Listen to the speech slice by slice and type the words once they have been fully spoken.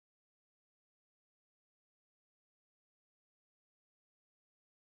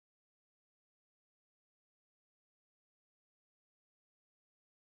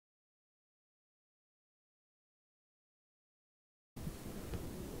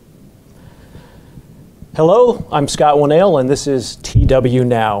Hello, I'm Scott Winnale, and this is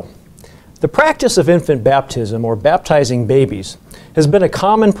TWNow. The practice of infant baptism, or baptizing babies, has been a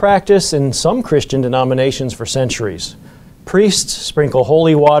common practice in some Christian denominations for centuries. Priests sprinkle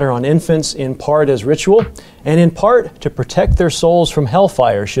holy water on infants in part as ritual, and in part to protect their souls from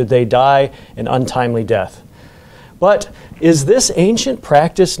hellfire should they die an untimely death. But is this ancient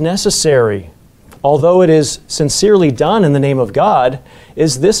practice necessary? Although it is sincerely done in the name of God,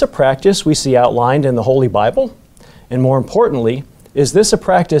 is this a practice we see outlined in the Holy Bible? And more importantly, is this a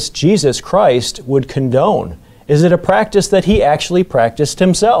practice Jesus Christ would condone? Is it a practice that he actually practiced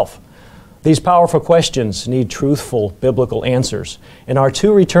himself? These powerful questions need truthful biblical answers. And our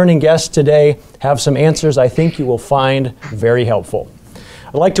two returning guests today have some answers I think you will find very helpful.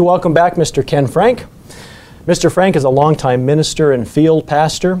 I'd like to welcome back Mr. Ken Frank. Mr. Frank is a longtime minister and field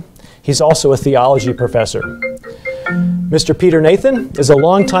pastor. He's also a theology professor. Mr. Peter Nathan is a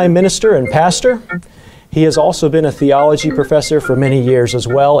longtime minister and pastor. He has also been a theology professor for many years as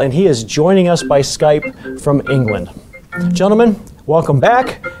well, and he is joining us by Skype from England. Gentlemen, welcome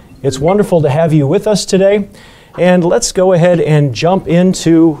back. It's wonderful to have you with us today. And let's go ahead and jump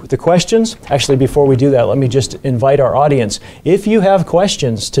into the questions. Actually, before we do that, let me just invite our audience. If you have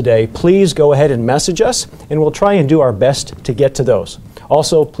questions today, please go ahead and message us, and we'll try and do our best to get to those.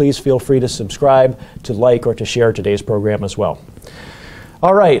 Also, please feel free to subscribe, to like, or to share today's program as well.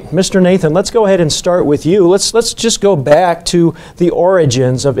 All right, Mr. Nathan, let's go ahead and start with you. Let's just go back to the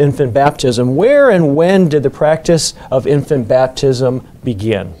origins of infant baptism. Where and when did the practice of infant baptism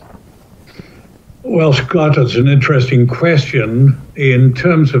begin? Well, Scott, that's an interesting question. In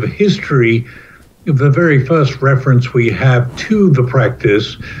terms of history, the very first reference we have to the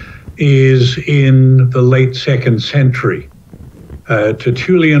practice is in the late 2nd century.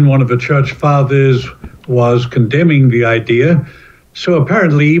 Tertullian, one of the church fathers, was condemning the idea. So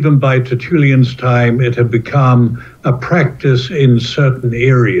apparently, even by Tertullian's time, it had become a practice in certain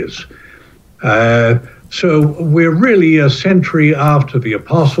areas. So we're really a century after the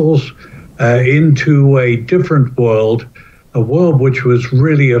apostles, into a different world, a world which was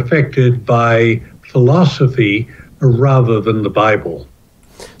really affected by philosophy rather than the Bible.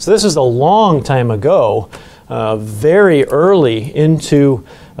 So this is a long time ago, very early into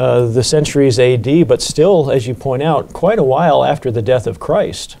the centuries AD, but still, as you point out, quite a while after the death of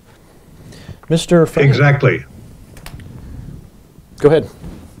Christ. Mr. Frank? Exactly. Go ahead.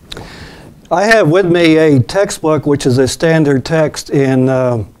 I have with me a textbook which is a standard text in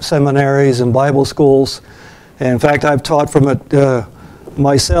seminaries and Bible schools. And in fact, I've taught from it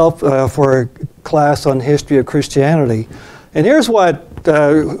myself for a class on history of Christianity. And here's what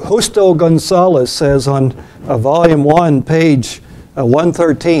Justo Gonzalez says on volume 1, page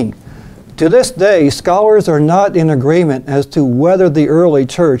 113. To this day, scholars are not in agreement as to whether the early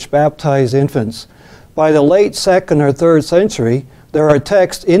church baptized infants. By the late 2nd or 3rd century, there are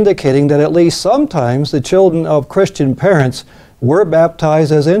texts indicating that at least sometimes the children of Christian parents were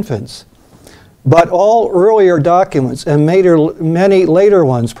baptized as infants. But all earlier documents and many later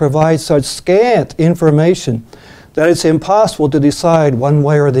ones provide such scant information that it's impossible to decide one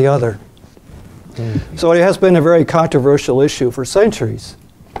way or the other. So it has been a very controversial issue for centuries.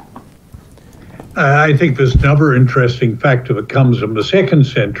 I think there's another interesting factor that comes from the 2nd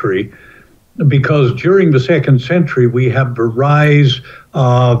century, because during the 2nd century we have the rise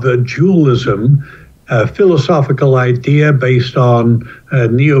of dualism, a philosophical idea based on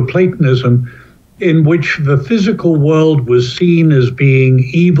Neoplatonism, in which the physical world was seen as being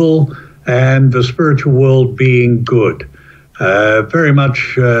evil and the spiritual world being good. Very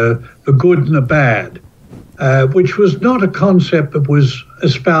much the good and the bad, which was not a concept that was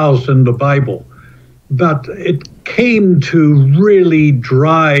espoused in the Bible. But it came to really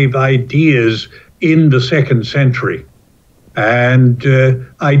drive ideas in the 2nd century. And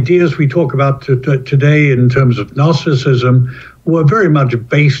ideas we talk about today in terms of Gnosticism were very much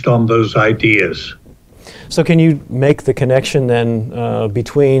based on those ideas. So can you make the connection then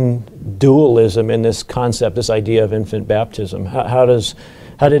between dualism and this concept, this idea of infant baptism? How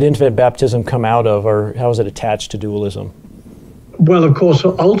did infant baptism come out of, or how is it attached to dualism? Well, of course,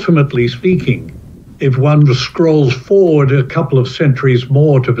 ultimately speaking, if one scrolls forward a couple of centuries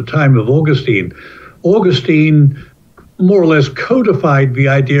more to the time of Augustine, Augustine more or less codified the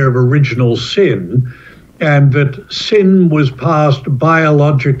idea of original sin, and that sin was passed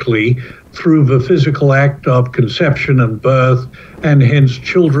biologically through the physical act of conception and birth, and hence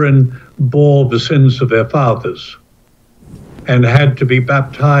children bore the sins of their fathers and had to be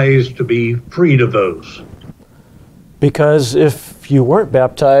baptized to be freed of those. Because if you weren't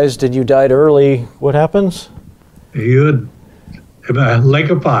baptized and you died early, what happens? You'd have a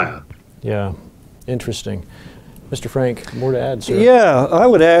lake of fire. Yeah. Interesting. Mr. Frank, more to add, sir? Yeah, I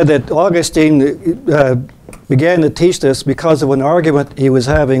would add that Augustine began to teach this because of an argument he was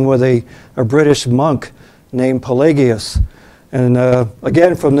having with a British monk named Pelagius. And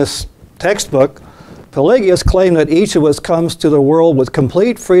again, from this textbook, Pelagius claimed that each of us comes to the world with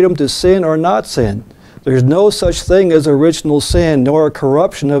complete freedom to sin or not sin. There's no such thing as original sin, nor a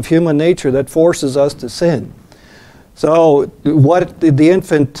corruption of human nature that forces us to sin. So what the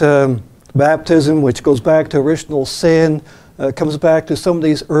infant baptism, which goes back to original sin, comes back to some of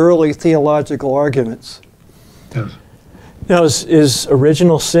these early theological arguments. Yes. Now, is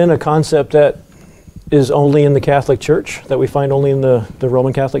original sin a concept that is only in the Catholic Church, that we find only in the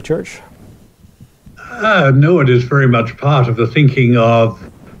Roman Catholic Church? No, it is very much part of the thinking of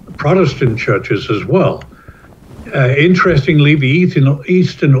Protestant churches as well. Interestingly, the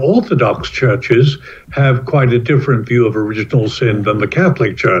Eastern Orthodox churches have quite a different view of original sin than the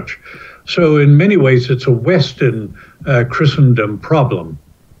Catholic Church. So in many ways, it's a Western Christendom problem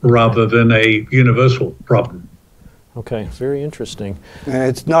rather than a universal problem. Okay, very interesting.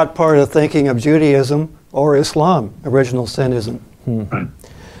 It's not part of the thinking of Judaism or Islam, original sin isn't. Right.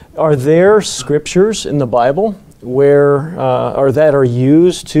 Are there scriptures in the Bible where, or that are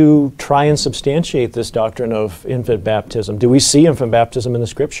used to try and substantiate this doctrine of infant baptism? Do we see infant baptism in the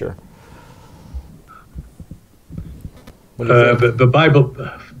Scripture? The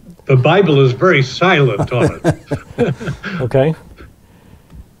Bible is very silent on it. Okay.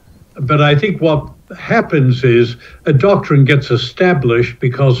 But I think what happens is a doctrine gets established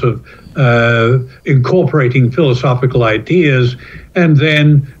because of incorporating philosophical ideas, and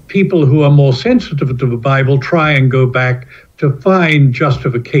then people who are more sensitive to the Bible try and go back to find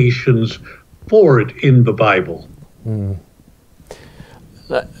justifications for it in the Bible.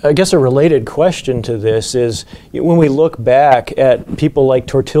 I guess a related question to this is, when we look back at people like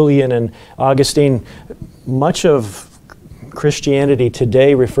Tertullian and Augustine, much of Christianity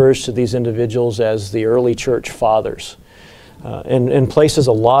today refers to these individuals as the early church fathers, and places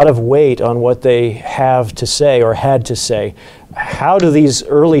a lot of weight on what they have to say or had to say. How do these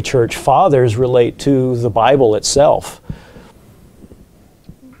early church fathers relate to the Bible itself?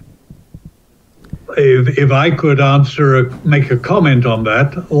 If I could make a comment on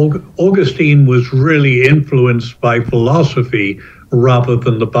that, Augustine was really influenced by philosophy rather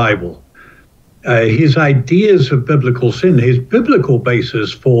than the Bible. His ideas of biblical sin, his biblical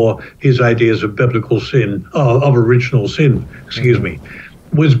basis for his ideas of biblical sin, of original sin,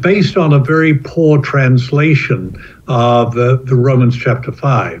 was based on a very poor translation of the Romans chapter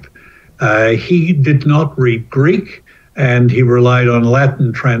 5. He did not read Greek, and he relied on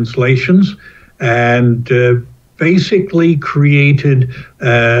Latin translations, and basically created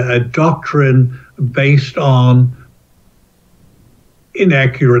a doctrine based on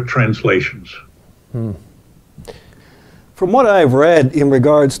inaccurate translations. From what I've read in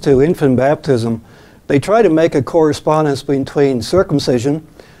regards to infant baptism, they try to make a correspondence between circumcision,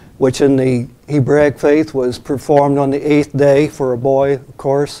 which in the Hebraic faith was performed on the 8th day for a boy, of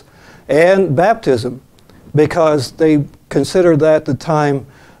course, and baptism, because they considered that the time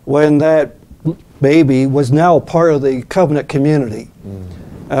when that baby was now part of the covenant community.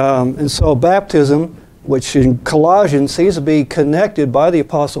 And so baptism, which in Colossians seems to be connected by the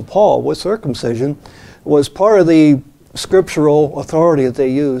Apostle Paul with circumcision, was part of the scriptural authority that they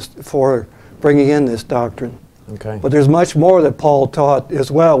used for bringing in this doctrine. Okay. But there's much more that Paul taught as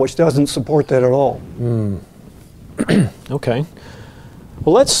well, which doesn't support that at all. Okay.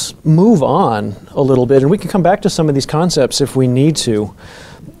 Well, let's move on a little bit, and we can come back to some of these concepts if we need to.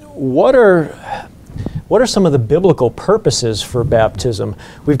 What are some of the biblical purposes for baptism?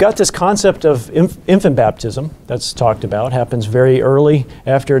 We've got this concept of infant baptism that's talked about, happens very early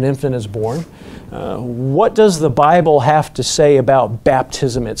after an infant is born. What does the Bible have to say about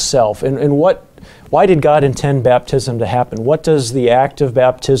baptism itself, and why did God intend baptism to happen? What does the act of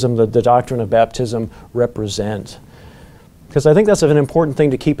baptism, the doctrine of baptism, represent? Because I think that's an important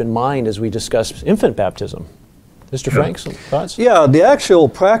thing to keep in mind as we discuss infant baptism. Mr. Frank, some thoughts? Yeah, the actual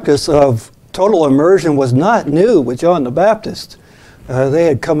practice of total immersion was not new with John the Baptist. They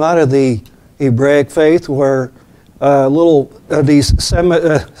had come out of the Hebraic faith where these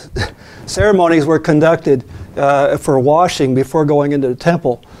ceremonies were conducted for washing before going into the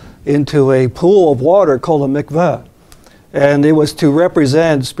temple into a pool of water called a mikveh. And it was to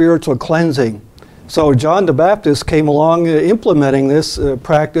represent spiritual cleansing. So John the Baptist came along implementing this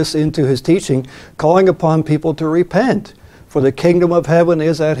practice into his teaching, calling upon people to repent, for the kingdom of heaven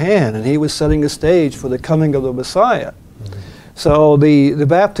is at hand, and he was setting the stage for the coming of the Messiah. So the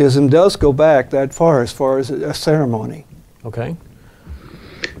baptism does go back that far as a ceremony. Okay.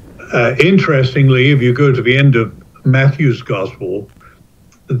 Interestingly, if you go to the end of Matthew's Gospel,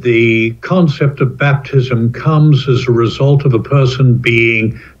 the concept of baptism comes as a result of a person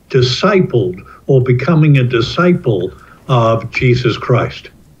being discipled or becoming a disciple of Jesus Christ.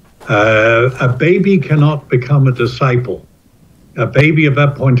 A baby cannot become a disciple. A baby at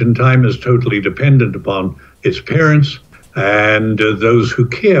that point in time is totally dependent upon its parents and those who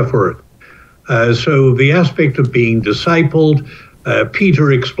care for it. So the aspect of being discipled,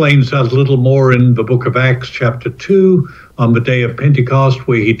 Peter explains that a little more in the book of Acts chapter 2 on the day of Pentecost,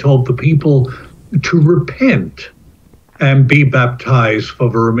 where he told the people to repent and be baptized for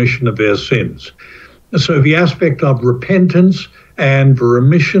the remission of their sins. So the aspect of repentance and the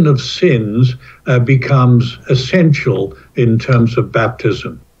remission of sins becomes essential in terms of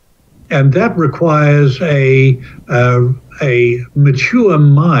baptism. And that requires a mature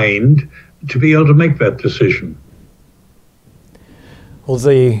mind to be able to make that decision. Well,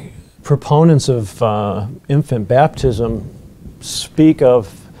 the proponents of infant baptism speak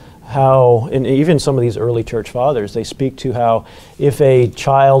of how, and even some of these early church fathers, they speak to how if a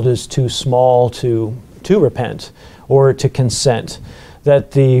child is too small to repent or to consent,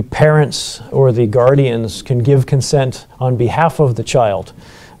 that the parents or the guardians can give consent on behalf of the child.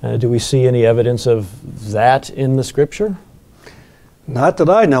 Do we see any evidence of that in the Scripture? Not that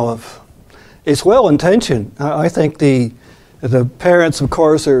I know of. It's well intentioned. I think the parents, of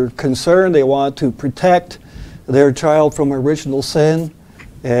course, are concerned. They want to protect their child from original sin.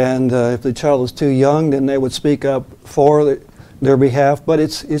 And if the child is too young, then they would speak up for their behalf. But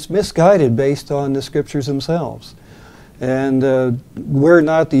it's misguided based on the Scriptures themselves. And we're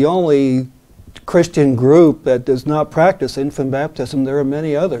not the only Christian group that does not practice infant baptism. There are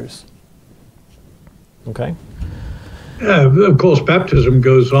many others. Okay. Of course, baptism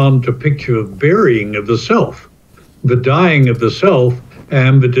goes on to picture a burying of the self, the dying of the self,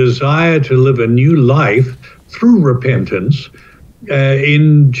 and the desire to live a new life through repentance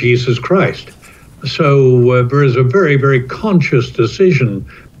in Jesus Christ. So there is a very, very conscious decision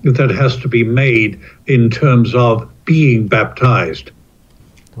that has to be made in terms of being baptized.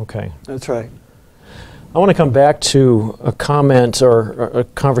 Okay. That's right. I want to come back to a comment or a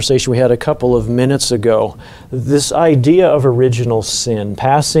conversation we had a couple of minutes ago. This idea of original sin,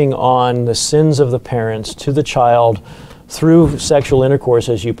 passing on the sins of the parents to the child through sexual intercourse,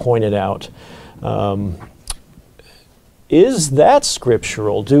 as you pointed out. Is that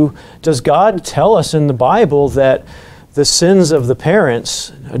scriptural? Does God tell us in the Bible that the sins of the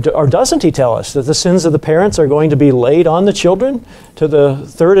parents, or doesn't he tell us that the sins of the parents are going to be laid on the children to the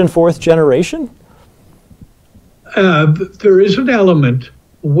third and fourth generation? There is an element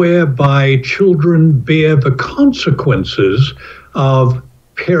whereby children bear the consequences of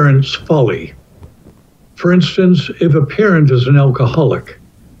parents' folly. For instance, if a parent is an alcoholic,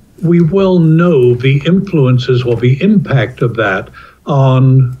 we well know the influences or the impact of that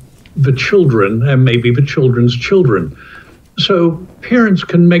on the children and maybe the children's children. So parents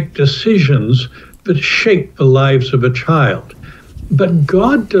can make decisions that shape the lives of a child. But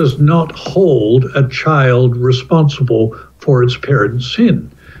God does not hold a child responsible for its parent's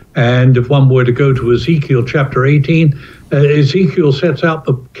sin. And if one were to go to Ezekiel chapter 18, Ezekiel sets out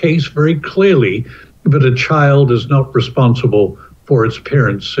the case very clearly that a child is not responsible for its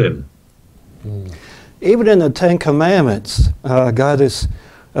parent's sin. Even in the Ten Commandments, God is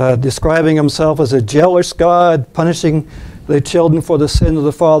describing himself as a jealous God, punishing the children for the sin of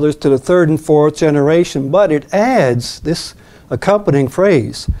the fathers to the third and fourth generation. But it adds this accompanying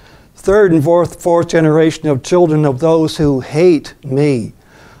phrase, third and fourth generation of children of those who hate me.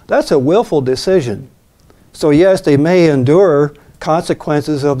 That's a willful decision. So yes, they may endure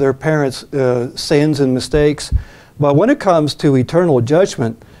consequences of their parents' sins and mistakes, but when it comes to eternal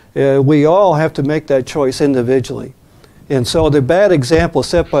judgment, we all have to make that choice individually. And so the bad example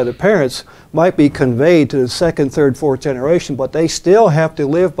set by the parents might be conveyed to the second, third, fourth generation, but they still have to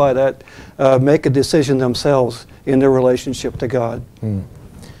live by that, make a decision themselves in their relationship to God. Well,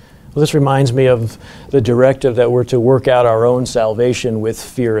 this reminds me of the directive that we're to work out our own salvation with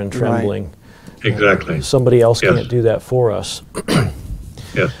fear and trembling. Right. Exactly. Somebody else can't do that for us.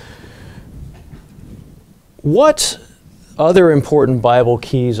 Yes. What other important Bible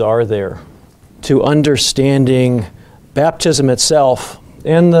keys are there to understanding baptism itself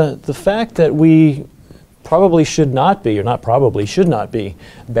and the fact that we probably should not be, or not probably, should not be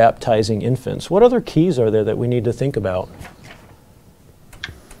baptizing infants? What other keys are there that we need to think about?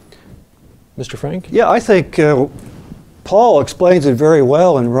 Mr. Frank? Yeah, I think Paul explains it very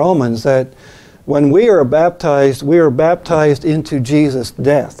well in Romans that when we are baptized into Jesus'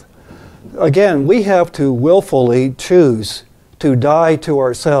 death. Again, we have to willfully choose to die to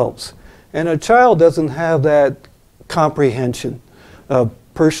ourselves. And a child doesn't have that comprehension of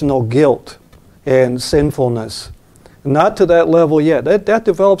personal guilt and sinfulness. Not to that level yet. That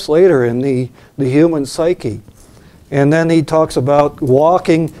develops later in the human psyche. And then he talks about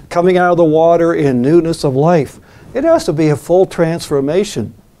walking, coming out of the water in newness of life. It has to be a full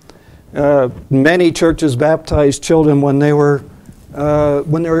transformation. Many churches baptize children when they were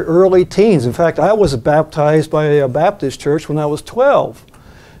early teens. In fact, I was baptized by a Baptist church when I was 12.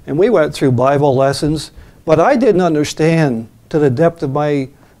 And we went through Bible lessons, but I didn't understand to the depth of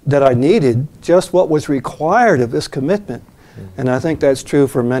that I needed just what was required of this commitment. And I think that's true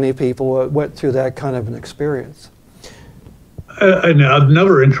for many people who went through that kind of an experience. And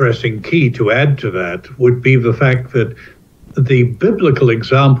another interesting key to add to that would be the fact that the biblical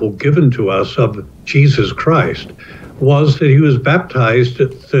example given to us of Jesus Christ was that he was baptized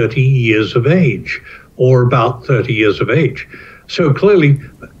at 30 years of age, or about 30 years of age. So clearly,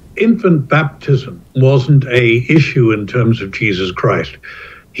 infant baptism wasn't an issue in terms of Jesus Christ.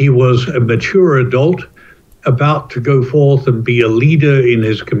 He was a mature adult about to go forth and be a leader in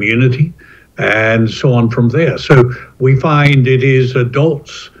his community, and so on from there. So we find it is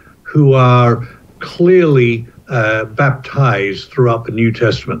adults who are clearly baptized throughout the New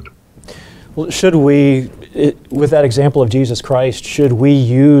Testament. Well, should we, with that example of Jesus Christ, should we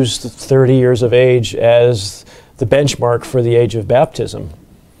use the 30 years of age as the benchmark for the age of baptism?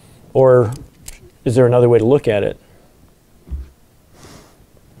 Or is there another way to look at it?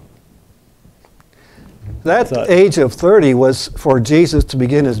 That age of 30 was for Jesus to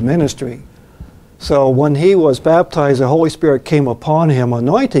begin his ministry. So when he was baptized, the Holy Spirit came upon him,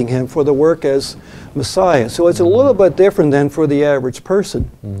 anointing him for the work as Messiah. So it's a little bit different than for the average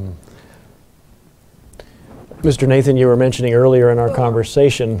person. Mr. Nathan, you were mentioning earlier in our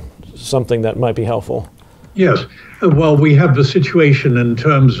conversation something that might be helpful. Yes. Well, we have the situation in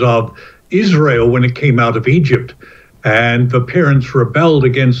terms of Israel when it came out of Egypt, and the parents rebelled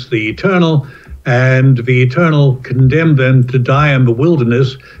against the Eternal, and the Eternal condemned them to die in the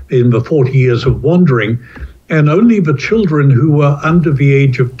wilderness in the 40 years of wandering. And only the children who were under the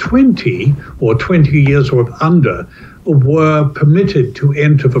age of 20 or 20 years or under were permitted to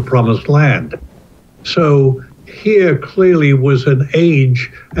enter the promised land. So here clearly was an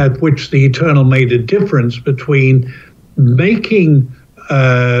age at which the Eternal made a difference between making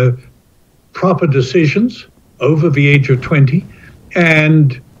proper decisions over the age of 20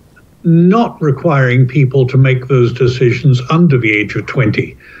 and not requiring people to make those decisions under the age of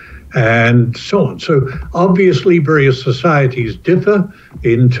 20, and so on. So obviously various societies differ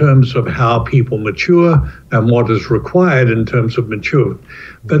in terms of how people mature and what is required in terms of maturity.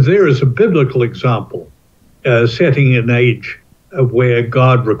 But there is a biblical example setting an age where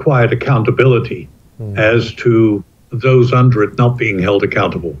God required accountability as to those under it not being held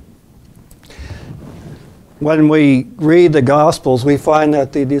accountable. When we read the Gospels, we find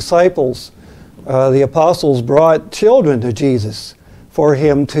that the disciples, the apostles, brought children to Jesus for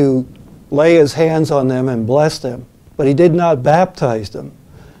him to lay his hands on them and bless them. But he did not baptize them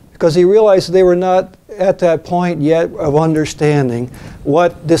because he realized they were not at that point yet of understanding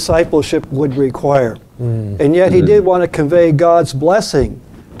what discipleship would require. And yet he did want to convey God's blessing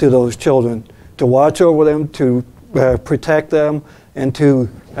to those children, to watch over them, to protect them, and to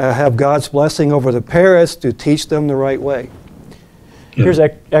have God's blessing over the parents, to teach them the right way. Here's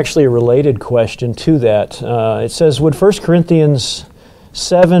actually a related question to that. It says, would 1 Corinthians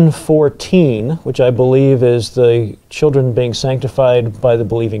 7:14, which I believe is the children being sanctified by the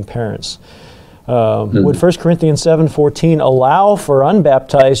believing parents, would 1 Corinthians 7:14 allow for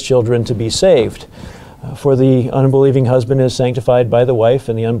unbaptized children to be saved? For the unbelieving husband is sanctified by the wife,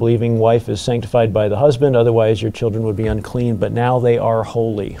 and the unbelieving wife is sanctified by the husband. Otherwise, your children would be unclean, but now they are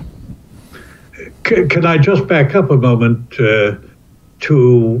holy. Can I just back up a moment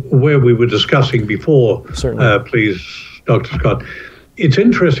to where we were discussing before? Certainly. Please, Dr. Scott. It's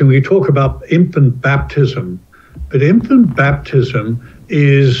interesting, we talk about infant baptism, but infant baptism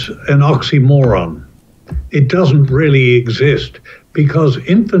is an oxymoron. It doesn't really exist, because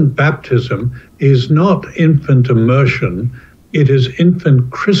infant baptism is not infant immersion, it is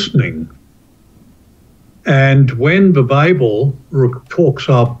infant christening. And when the Bible talks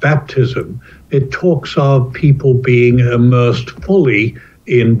of baptism, it talks of people being immersed fully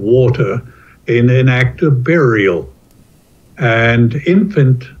in water in an act of burial. And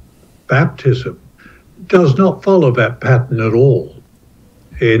infant baptism does not follow that pattern at all.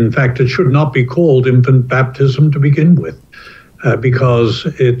 In fact, it should not be called infant baptism to begin with. Because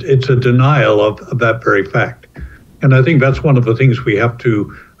it's a denial of that very fact. And I think that's one of the things we have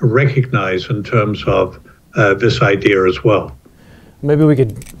to recognize in terms of this idea as well. Maybe we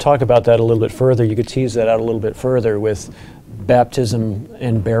could talk about that a little bit further. You could tease that out a little bit further with baptism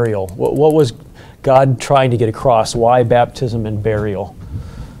and burial. What was God trying to get across? Why baptism and burial?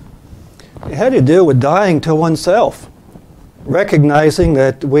 It had to do with dying to oneself, recognizing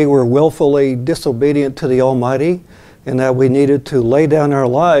that we were willfully disobedient to the Almighty and that we needed to lay down our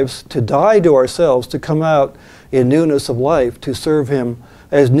lives, to die to ourselves, to come out in newness of life, to serve Him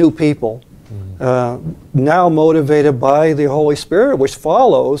as new people. Now motivated by the Holy Spirit, which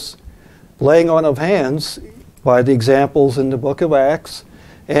follows laying on of hands by the examples in the book of Acts,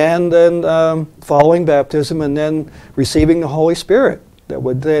 and then following baptism, and then receiving the Holy Spirit that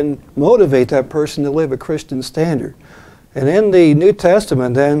would then motivate that person to live a Christian standard. And in the New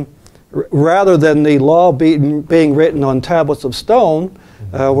Testament then, rather than the law being written on tablets of stone,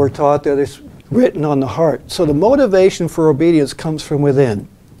 we're taught that it's written on the heart. So the motivation for obedience comes from within.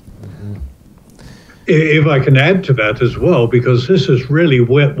 If I can add to that as well, because this is really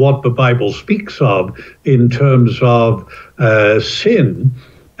what the Bible speaks of in terms of sin,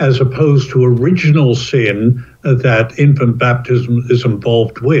 as opposed to original sin that infant baptism is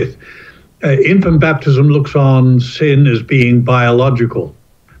involved with. Infant baptism looks on sin as being biological.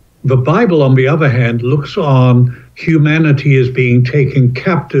 The Bible, on the other hand, looks on humanity as being taken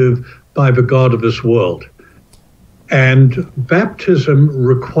captive by the God of this world. And baptism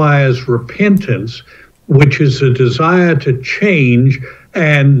requires repentance, which is a desire to change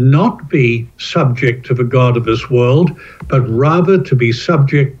and not be subject to the God of this world, but rather to be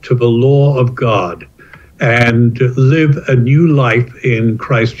subject to the law of God and live a new life in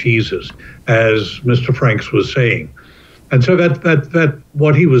Christ Jesus, as Mr. Franks was saying. And so that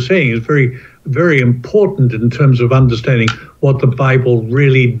what he was saying is very, very important in terms of understanding what the Bible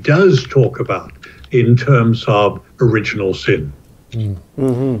really does talk about in terms of original sin.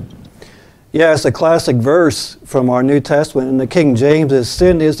 Mm-hmm. Yeah, it's a classic verse from our New Testament in the King James is,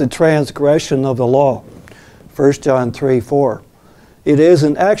 sin is the transgression of the law, 1 John 3:4. It is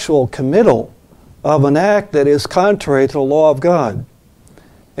an actual committal of an act that is contrary to the law of God.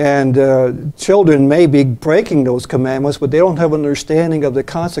 And children may be breaking those commandments, but they don't have an understanding of the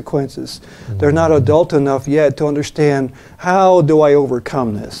consequences. Mm-hmm. They're not adult enough yet to understand, how do I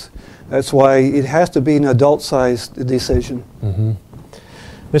overcome this? That's why it has to be an adult-sized decision. Mm-hmm.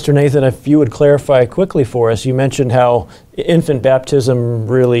 Mr. Nathan, if you would clarify quickly for us, you mentioned how infant baptism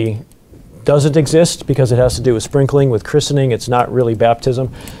really doesn't exist because it has to do with sprinkling, with christening. It's not really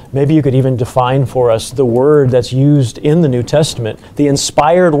baptism. Maybe you could even define for us the word that's used in the New Testament, the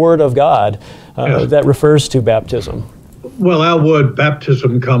inspired word of God that refers to baptism. Well, our word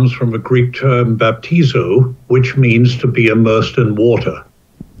baptism comes from a Greek term baptizo, which means to be immersed in water.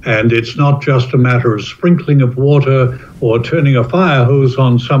 And it's not just a matter of sprinkling of water or turning a fire hose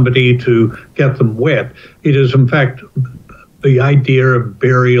on somebody to get them wet. It is, in fact, the idea of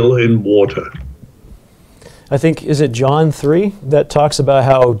burial in water. I think, is it John 3 that talks about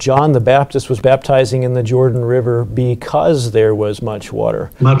how John the Baptist was baptizing in the Jordan River because there was much water?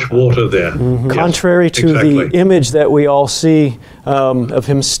 Much water there. Mm-hmm. Contrary to the image that we all see of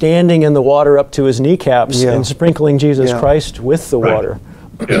him standing in the water up to his kneecaps and sprinkling Jesus Christ with the water.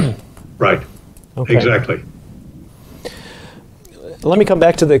 Yeah, right. Okay. Exactly. Let me come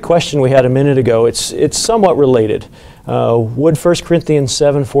back to the question we had a minute ago. It's somewhat related. Would 1 Corinthians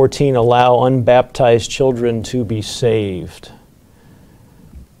 7:14 allow unbaptized children to be saved?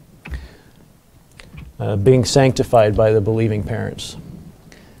 Being sanctified by the believing parents.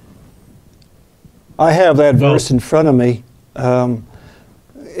 I have that verse in front of me. And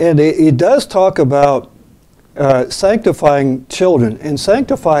it does talk about sanctifying children. And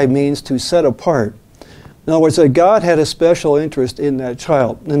sanctify means to set apart. In other words, that God had a special interest in that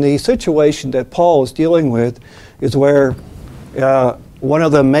child. And the situation that Paul is dealing with is where one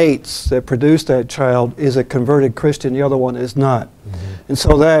of the mates that produced that child is a converted Christian, the other one is not. Mm-hmm. And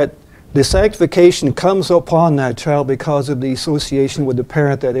so that the sanctification comes upon that child because of the association with the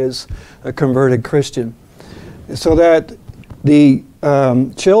parent that is a converted Christian. And so that the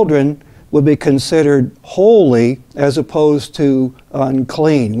children would be considered holy as opposed to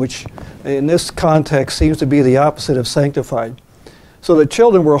unclean, which in this context seems to be the opposite of sanctified. So the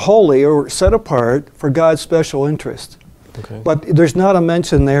children were holy or set apart for God's special interest. Okay. But there's not a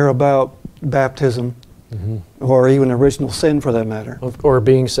mention there about baptism or even original sin for that matter. Or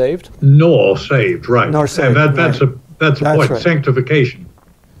being saved? Nor saved, right. Nor saved, that's the point, right. Sanctification.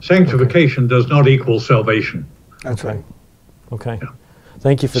 Sanctification does not equal salvation. That's right. Okay. Yeah.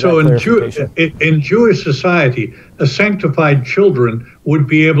 Thank you for that clarification. So in Jewish society, a sanctified children would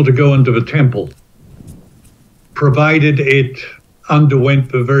be able to go into the temple, provided it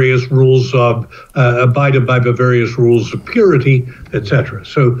underwent the various rules of, abided by the various rules of purity, etc.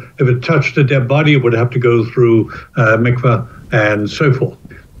 So if it touched a dead body, it would have to go through mikveh and so forth.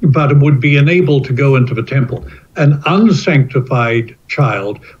 But it would be enabled to go into the temple. An unsanctified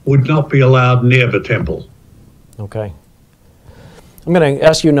child would not be allowed near the temple. Okay. I'm going to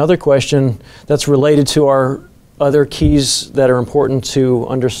ask you another question that's related to our other keys that are important to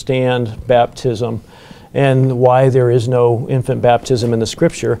understand baptism and why there is no infant baptism in the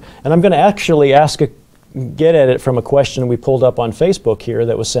Scripture. And I'm going to actually get at it from a question we pulled up on Facebook here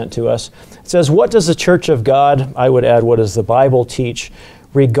that was sent to us. It says, what does the Church of God, I would add, what does the Bible teach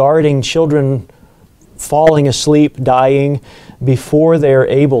regarding children falling asleep, dying, before they're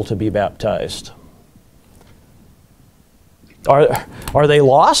able to be baptized? Are they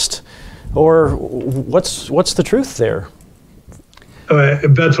lost? Or what's the truth there?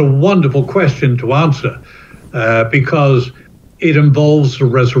 That's a wonderful question to answer because it involves the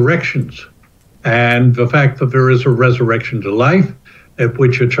resurrections and the fact that there is a resurrection to life at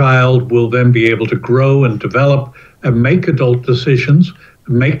which a child will then be able to grow and develop and make adult decisions,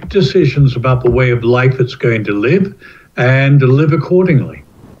 make decisions about the way of life it's going to live and to live accordingly.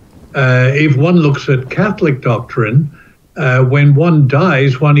 If one looks at Catholic doctrine, when one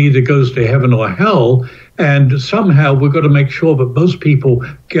dies, one either goes to heaven or hell, and somehow we've got to make sure that most people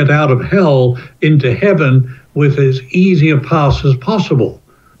get out of hell into heaven with as easy a pass as possible.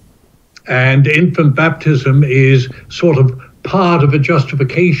 And infant baptism is sort of part of a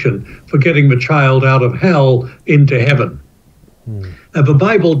justification for getting the child out of hell into heaven. And the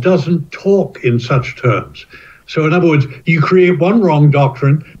Bible doesn't talk in such terms. So in other words, you create one wrong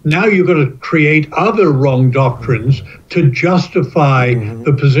doctrine, now you've got to create other wrong doctrines to justify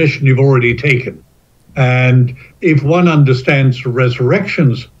the position you've already taken. And if one understands the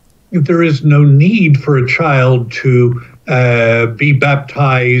resurrections, there is no need for a child to be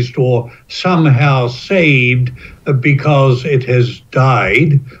baptized or somehow saved because it has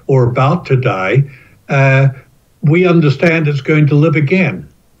died or about to die. We understand it's going to live again.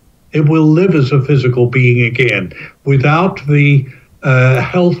 It will live as a physical being again without the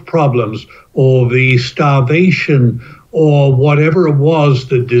health problems or the starvation or whatever it was,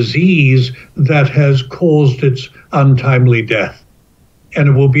 the disease that has caused its untimely death. And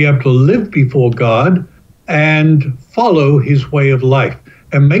it will be able to live before God and follow his way of life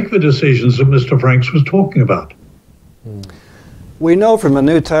and make the decisions that Mr. Franks was talking about. We know from the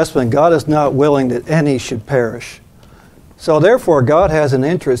New Testament God is not willing that any should perish. So therefore, God has an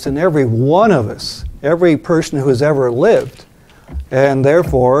interest in every one of us, every person who has ever lived. And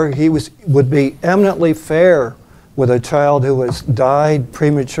therefore, he would be eminently fair with a child who has died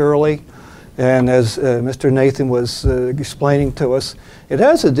prematurely. And as Mr. Nathan was explaining to us, it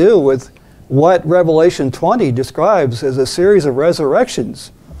has to do with what Revelation 20 describes as a series of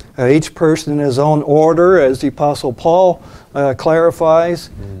resurrections. Each person in his own order, as the Apostle Paul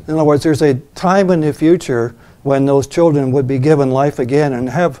clarifies. In other words, there's a time in the future when those children would be given life again and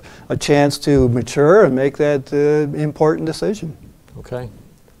have a chance to mature and make that important decision. Okay.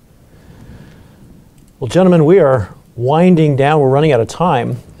 Well, gentlemen, we are winding down. We're running out of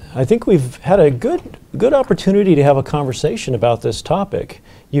time. I think we've had a good opportunity to have a conversation about this topic.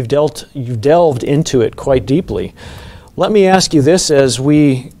 You've delved into it quite deeply. Let me ask you this as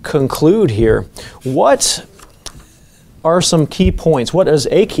we conclude here. What are some key points? What is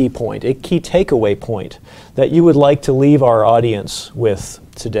a key point, a key takeaway point that you would like to leave our audience with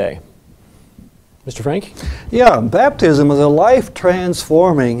today? Mr. Frank? Yeah, baptism is a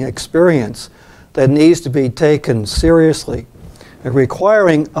life-transforming experience that needs to be taken seriously,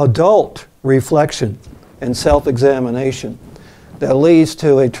 requiring adult reflection and self-examination that leads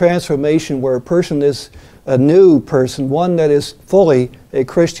to a transformation where a person is a new person, one that is fully a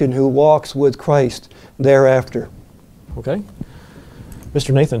Christian who walks with Christ thereafter. Okay.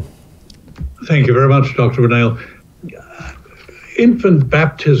 Mr. Nathan. Thank you very much, Dr. Renale. Infant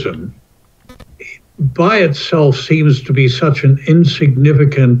baptism by itself seems to be such an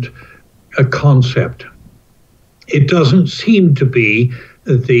insignificant concept. It doesn't seem to be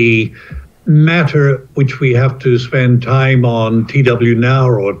the matter which we have to spend time on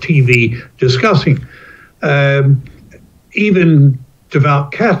TWNow or TV discussing. Even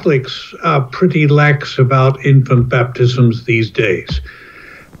devout Catholics are pretty lax about infant baptisms these days.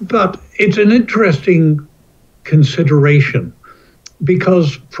 But it's an interesting consideration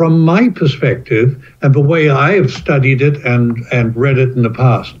because from my perspective and the way I have studied it and read it in the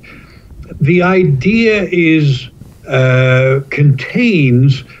past, the idea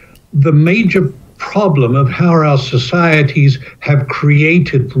contains the major problem of how our societies have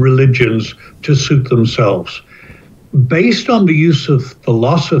created religions to suit themselves. based on the use of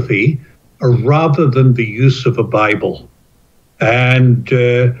philosophy rather than the use of a Bible. And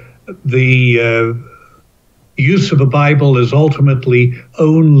the use of a Bible is ultimately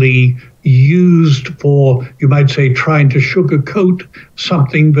only used for, you might say, trying to sugarcoat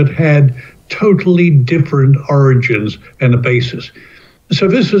something that had totally different origins and a basis. So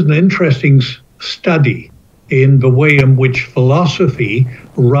this is an interesting study in the way in which philosophy,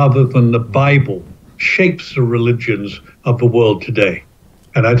 rather than the Bible, shapes the religions of the world today.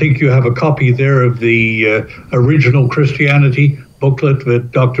 And I think you have a copy there of the Original Christianity booklet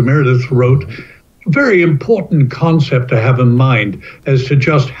that Dr. Meredith wrote. Very important concept to have in mind as to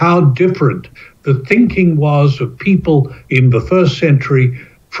just how different the thinking was of people in the first century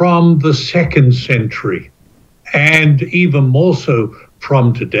from the second century, and even more so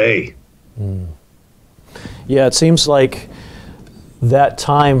from today. Yeah, it seems like that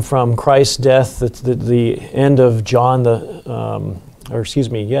time from Christ's death, the end of John, John,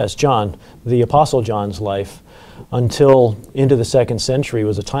 the Apostle John's life, until into the second century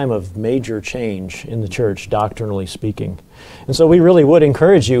was a time of major change in the church, doctrinally speaking. And so we really would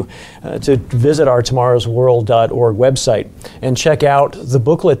encourage you to visit our tomorrowsworld.org website and check out the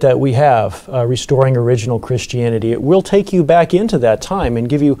booklet that we have, Restoring Original Christianity. It will take you back into that time and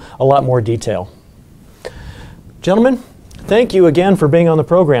give you a lot more detail. Gentlemen, thank you again for being on the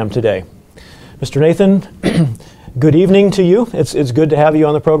program today. Mr. Nathan, good evening to you. It's good to have you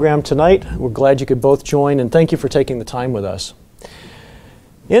on the program tonight. We're glad you could both join, and thank you for taking the time with us.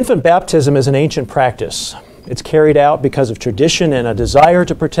 Infant baptism is an ancient practice. It's carried out because of tradition and a desire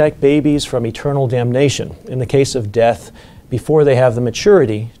to protect babies from eternal damnation in the case of death before they have the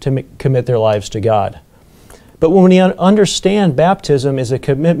maturity to commit their lives to God. But when we understand baptism is a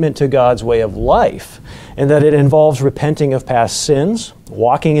commitment to God's way of life, and that it involves repenting of past sins,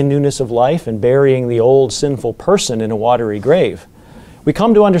 walking in newness of life, and burying the old sinful person in a watery grave, we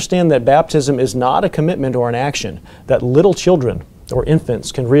come to understand that baptism is not a commitment or an action that little children or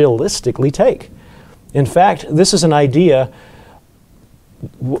infants can realistically take. In fact, this is an idea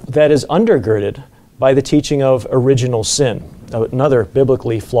that is undergirded by the teaching of original sin, another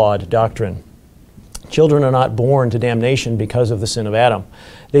biblically flawed doctrine. Children are not born to damnation because of the sin of Adam.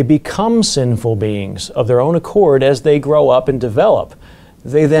 They become sinful beings of their own accord as they grow up and develop.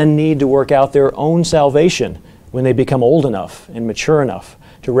 They then need to work out their own salvation when they become old enough and mature enough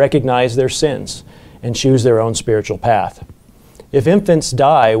to recognize their sins and choose their own spiritual path. If infants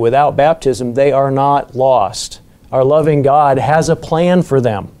die without baptism, they are not lost. Our loving God has a plan for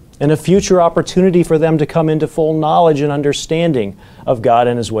them and a future opportunity for them to come into full knowledge and understanding of God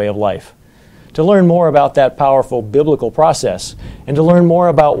and His way of life. To learn more about that powerful biblical process and to learn more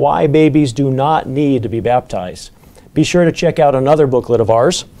about why babies do not need to be baptized, be sure to check out another booklet of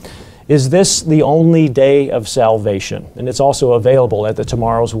ours, Is This the Only Day of Salvation? And it's also available at the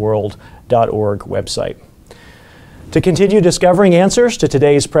tomorrowsworld.org website. To continue discovering answers to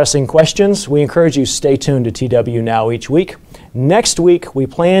today's pressing questions, we encourage you to stay tuned to TWNow each week. Next week, we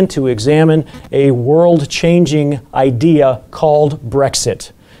plan to examine a world-changing idea called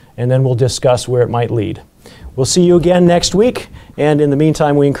Brexit, and then we'll discuss where it might lead. We'll see you again next week, and in the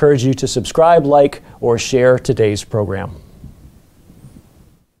meantime, we encourage you to subscribe, like, or share today's program.